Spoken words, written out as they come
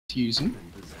Excuse me.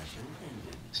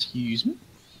 Excuse me.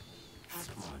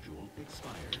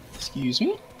 Excuse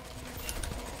me.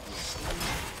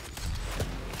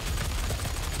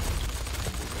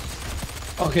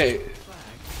 Okay.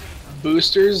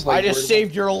 Boosters. Like, I just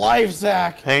saved your life,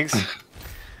 Zach. Thanks.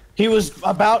 He was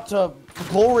about to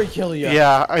glory kill you.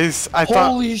 Yeah, I thought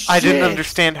Holy shit. I didn't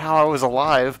understand how I was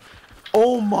alive.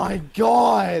 Oh my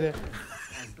god.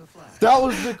 That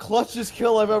was the clutchest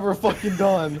kill I've ever fucking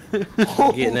done.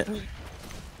 Getting it.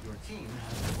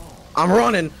 I'm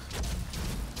running.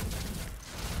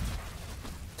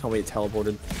 Tell me it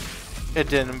teleported. It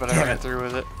didn't, but I ran through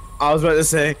with it. I was about to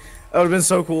say, that would have been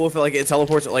so cool if like it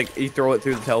teleports, like you throw it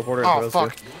through the teleporter. Oh and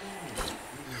fuck!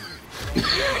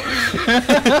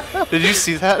 Did you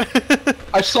see that?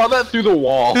 I saw that through the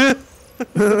wall.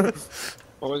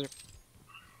 What was it?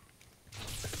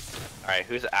 Alright,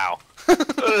 who's ow?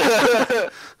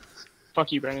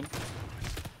 Fuck you, Brandon.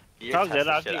 You're All good,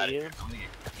 testing I'll shit out get of you.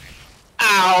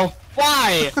 Ow!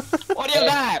 Why? What do you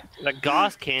got? The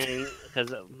Gauss cannon,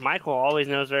 because Michael always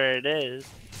knows where it is.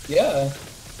 Yeah.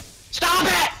 Stop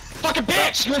it! Fucking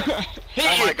bitch! Hit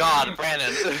Oh you! my god,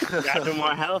 Brandon. Got some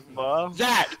more health, bro.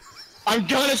 Zach! I'm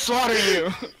gonna slaughter you!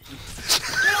 Get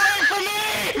away from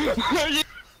me!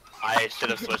 I should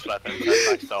have switched weapons. That's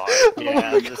like so hard. Yeah,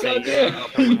 I was just saying,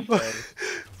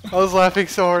 I was laughing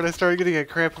so hard I started getting a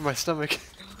cramp in my stomach.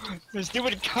 You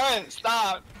stupid cunt!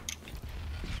 Stop!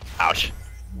 Ouch.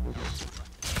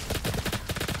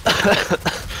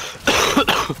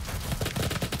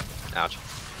 Ouch.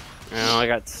 No, I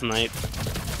got sniped.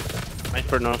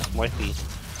 Sniper, no swipey.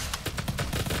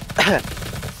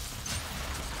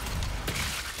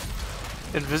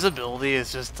 Invisibility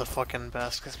is just the fucking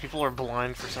best because people are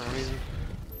blind for some reason.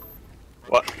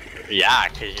 What? Yeah,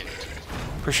 cause you...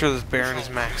 For sure this Baron is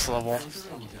max level.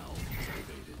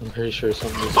 I'm pretty sure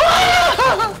something's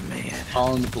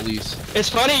calling the police. It's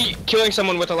funny killing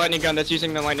someone with a lightning gun that's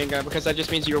using the lightning gun because that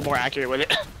just means you're more accurate with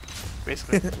it.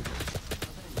 Basically.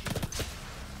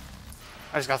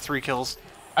 I just got 3 kills.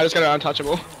 I just got an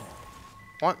untouchable.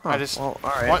 What? Huh, I just... well,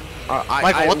 alright. What?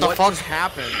 Michael, what the fuck? Just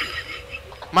happened?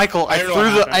 Michael, I don't know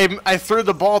threw what I threw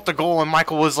the ball at the goal and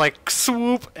Michael was like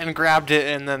swoop and grabbed it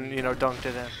and then, you know, dunked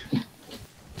it in.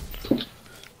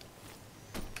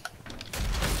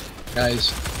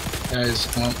 Guys,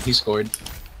 well, he scored.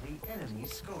 The enemy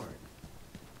scored.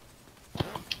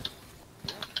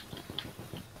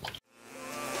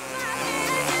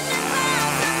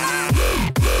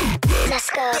 Let's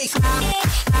go.